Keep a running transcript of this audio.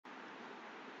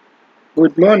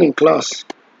Good morning, class.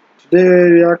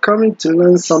 Today we are coming to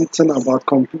learn something about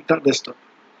computer desktop.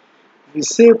 If we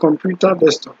say computer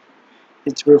desktop,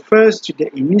 it refers to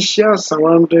the initial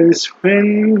surroundings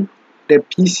when the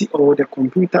PC or the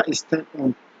computer is turned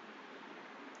on.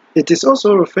 It is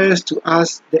also refers to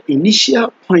as the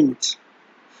initial point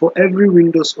for every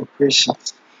Windows operation.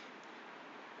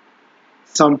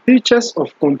 Some features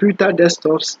of computer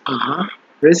desktops are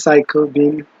Recycle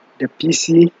Bin, the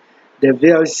PC, the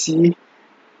VLC,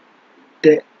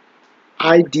 the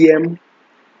IDM,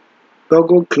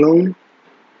 Google Chrome,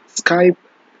 Skype,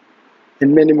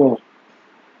 and many more.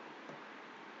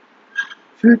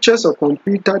 Features of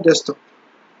computer desktop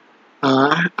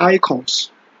are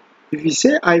icons. If you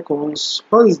say icons,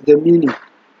 what is the meaning?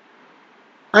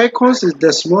 Icons is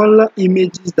the smaller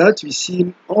images that we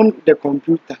see on the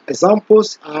computer.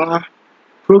 Examples are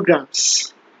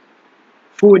programs,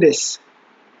 folders,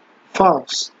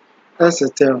 files,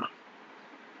 etc.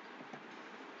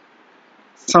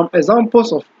 Some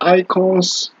examples of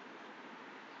icons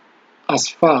as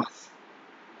files.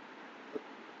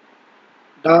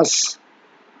 That's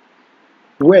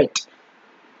Word,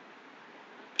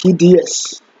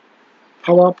 PDFs,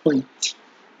 PowerPoint,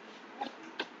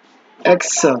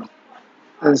 Excel,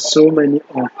 and so many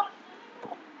more.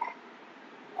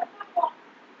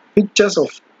 Pictures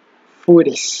of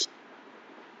folders.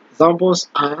 Examples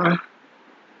are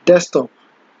desktop,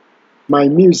 my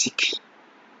music,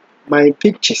 my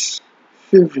pictures,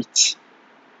 favorites,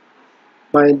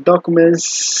 my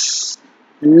documents,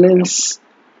 links,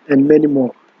 and many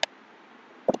more.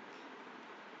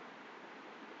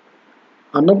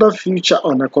 Another feature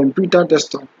on a computer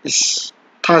desktop is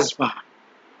taskbar.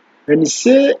 When you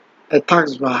say a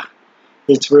taskbar,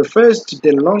 it refers to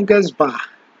the longest bar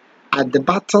at the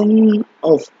bottom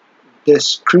of the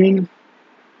screen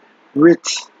with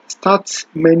start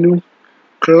menu,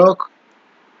 clock,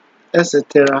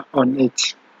 etc. on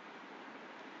it.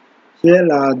 Here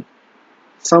are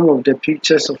some of the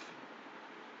pictures of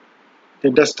the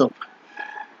desktop.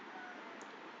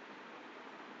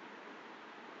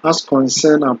 As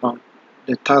concerned about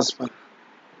the taskbar.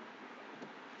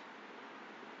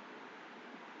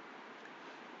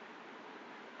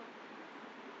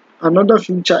 Another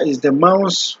feature is the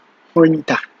mouse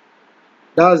pointer.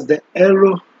 That's the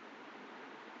arrow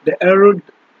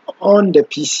on the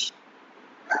PC.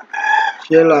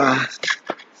 Here are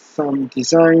some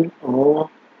design or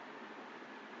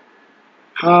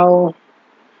how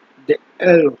the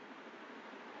arrow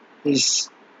is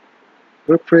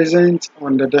represented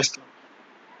on the desktop.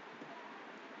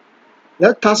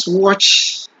 Let us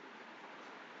watch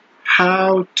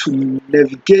how to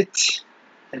navigate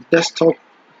a desktop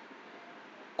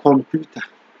computer.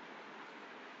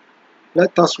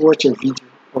 Let us watch a video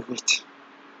of it.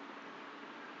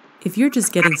 If you're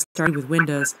just getting started with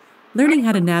Windows, learning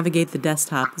how to navigate the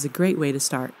desktop is a great way to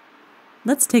start.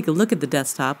 Let's take a look at the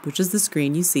desktop, which is the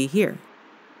screen you see here.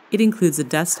 It includes a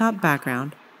desktop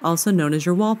background, also known as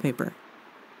your wallpaper,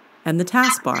 and the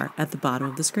taskbar at the bottom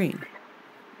of the screen.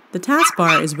 The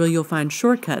taskbar is where you'll find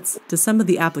shortcuts to some of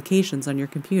the applications on your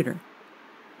computer,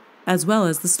 as well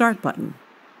as the Start button.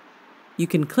 You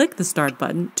can click the Start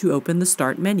button to open the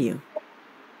Start menu.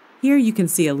 Here you can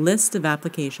see a list of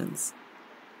applications.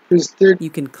 You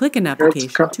can click an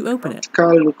application to open it.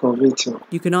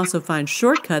 You can also find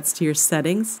shortcuts to your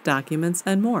settings, documents,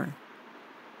 and more.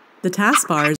 The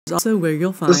taskbar is also where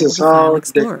you'll find the File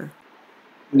Explorer.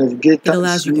 It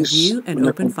allows you to view and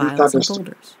open files and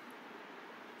folders.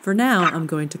 For now, I'm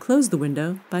going to close the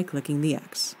window by clicking the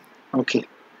X. Okay.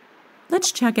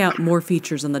 Let's check out more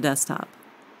features on the desktop.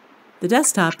 The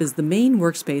desktop is the main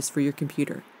workspace for your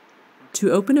computer.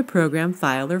 To open a program,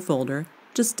 file, or folder,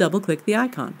 just double-click the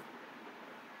icon.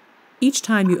 Each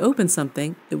time you open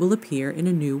something, it will appear in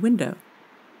a new window.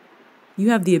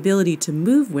 You have the ability to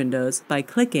move windows by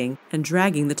clicking and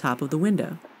dragging the top of the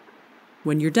window.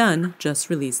 When you're done, just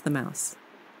release the mouse.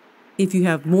 If you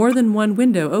have more than one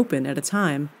window open at a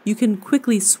time, you can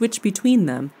quickly switch between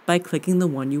them by clicking the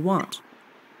one you want.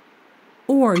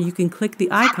 Or you can click the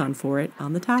icon for it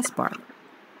on the taskbar.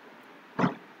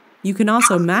 You can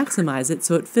also maximize it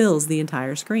so it fills the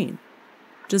entire screen.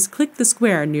 Just click the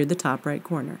square near the top right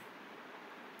corner.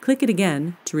 Click it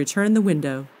again to return the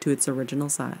window to its original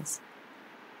size.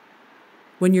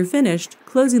 When you're finished,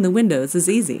 closing the windows is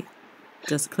easy.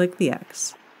 Just click the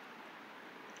X.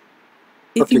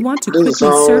 If you want to quickly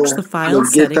search the file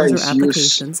settings or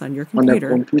applications on your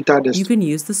computer, you can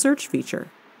use the search feature.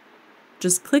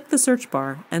 Just click the search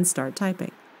bar and start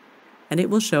typing, and it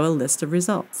will show a list of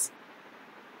results.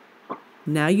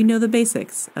 Now you know the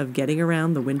basics of getting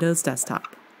around the Windows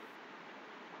desktop.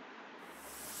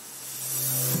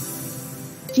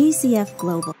 GCF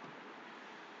Global.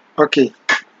 Okay.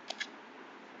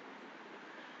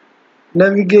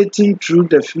 Navigating through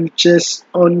the features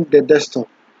on the desktop.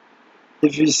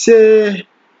 If you say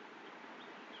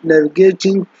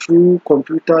navigating through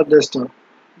computer desktop,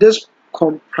 this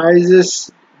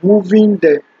comprises moving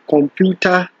the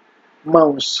computer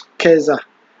mouse cursor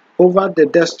over the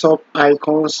desktop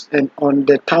icons and on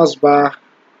the taskbar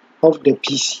of the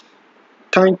PC.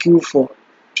 Thank you for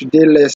today's lesson.